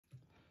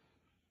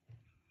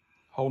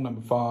Hole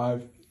number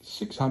 5,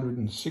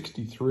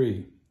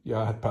 663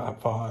 yard par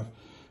 5.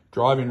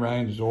 Driving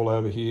range is all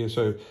over here.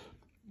 So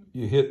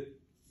you hit,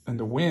 and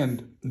the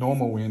wind,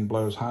 normal wind,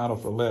 blows hard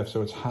off the left.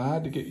 So it's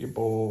hard to get your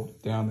ball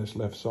down this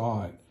left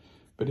side.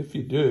 But if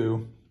you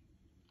do,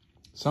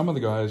 some of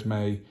the guys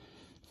may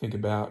think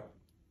about,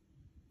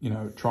 you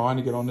know, trying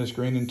to get on this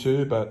green in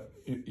 2, but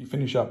you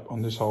finish up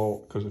on this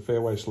hole because the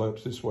fairway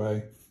slopes this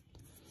way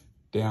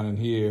down in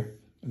here,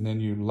 and then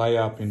you lay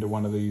up into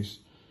one of these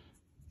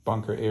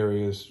bunker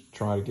areas,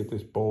 try to get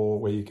this ball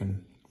where you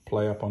can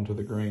play up onto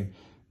the green.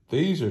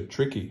 These are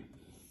tricky,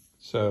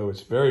 so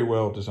it's very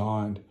well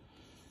designed.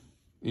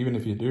 Even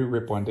if you do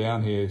rip one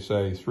down here,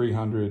 say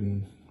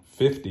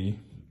 350,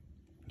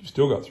 you've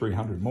still got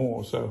 300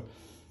 more. So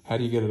how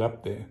do you get it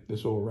up there?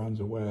 This all runs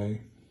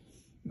away.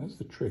 And that's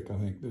the trick, I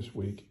think, this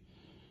week.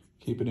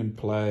 Keep it in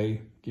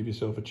play, give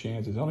yourself a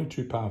chance. There's only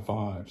 2 par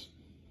 5s.